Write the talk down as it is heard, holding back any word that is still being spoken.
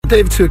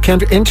David to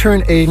Kendra,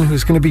 intern Aiden,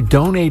 who's going to be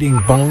donating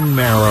bone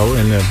marrow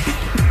in the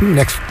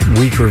next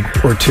week or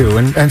two.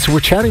 And so we're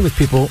chatting with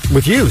people,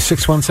 with you,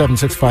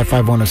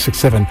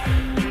 617-655-1067.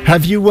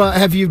 Have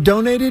you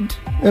donated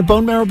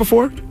bone marrow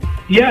before?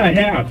 Yeah, I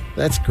have.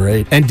 That's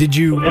great. And did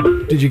you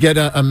get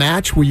a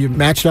match? Were you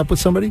matched up with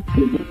somebody?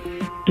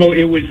 So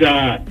it was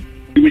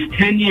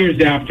 10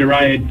 years after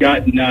I had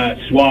gotten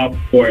swabbed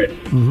for it.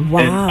 Mm-hmm.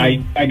 Wow.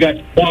 And I got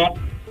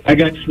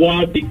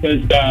swabbed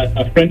because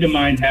a friend of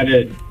mine had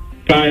a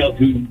child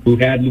who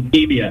had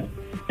leukemia.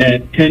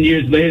 And 10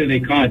 years later,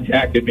 they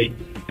contacted me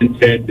and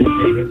said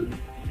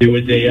there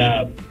was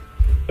I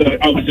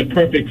was a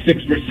perfect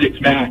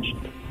 6-for-6 match.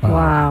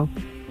 Wow.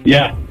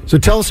 Yeah. So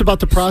tell us about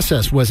the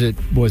process. Was it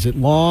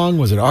long?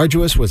 Was it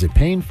arduous? Was it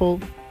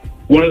painful?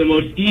 One of the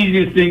most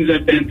easiest things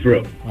I've been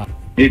through. Wow.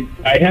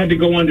 I had to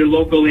go under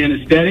local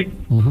anesthetic,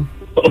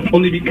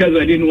 only because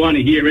I didn't want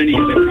to hear any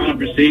of the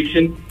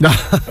conversation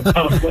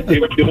about what they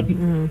were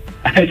doing.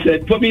 I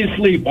said, "Put me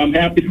asleep. I'm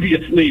happy to be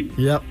asleep."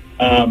 Yep.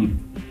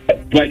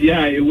 But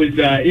yeah, it was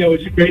it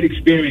was a great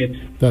experience.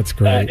 That's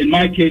great. In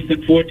my case,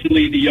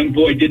 unfortunately, the young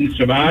boy didn't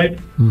survive.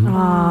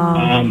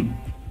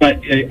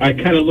 But I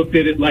kind of looked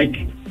at it like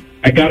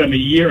I got him a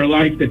year of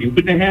life that he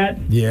wouldn't have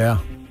had. Yeah.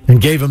 And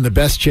gave him the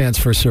best chance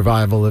for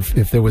survival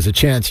if there was a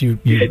chance you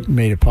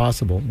made it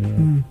possible.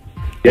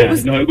 Yeah. It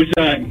was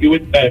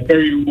a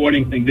very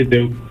rewarding thing to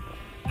do.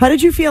 How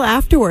did you feel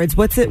afterwards?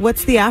 What's the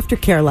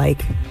aftercare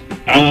like?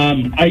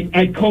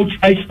 I coached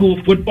high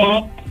school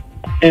football,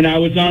 and I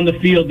was on the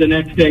field the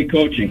next day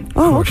coaching.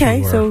 Oh,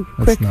 okay. So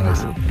That's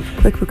nice.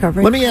 quick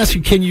recovery. Let me ask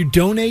you, can you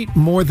donate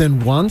more than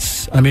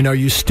once? I mean, are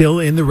you still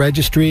in the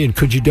registry, and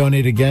could you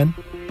donate again?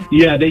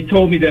 Yeah, they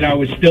told me that I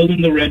was still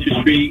in the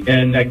registry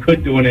and I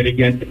could donate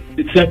again.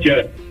 It's such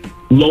a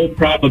low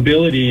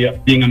probability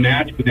of being a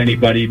match with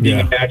anybody. Being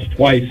a match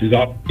twice is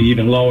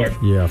even lower.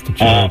 Yeah, off the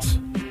charts.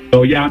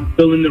 So yeah, I'm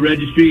still in the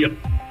registry.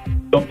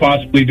 I'll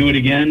possibly do it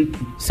again.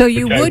 So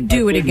you would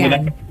do it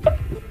again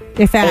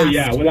if asked? Oh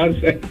yeah, without a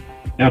second.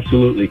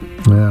 Absolutely.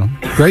 Yeah,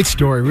 great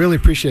story. Really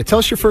appreciate it. Tell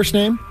us your first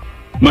name.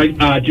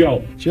 My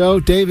Joe. Joe,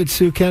 David,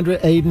 Sue, Kendra,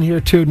 Aiden here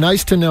too.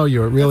 Nice to know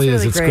you. It really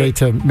is. It's great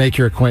to make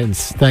your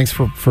acquaintance. Thanks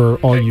for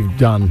all you've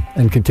done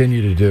and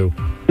continue to do.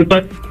 Good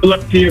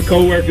luck to your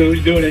coworker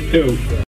who's doing it too.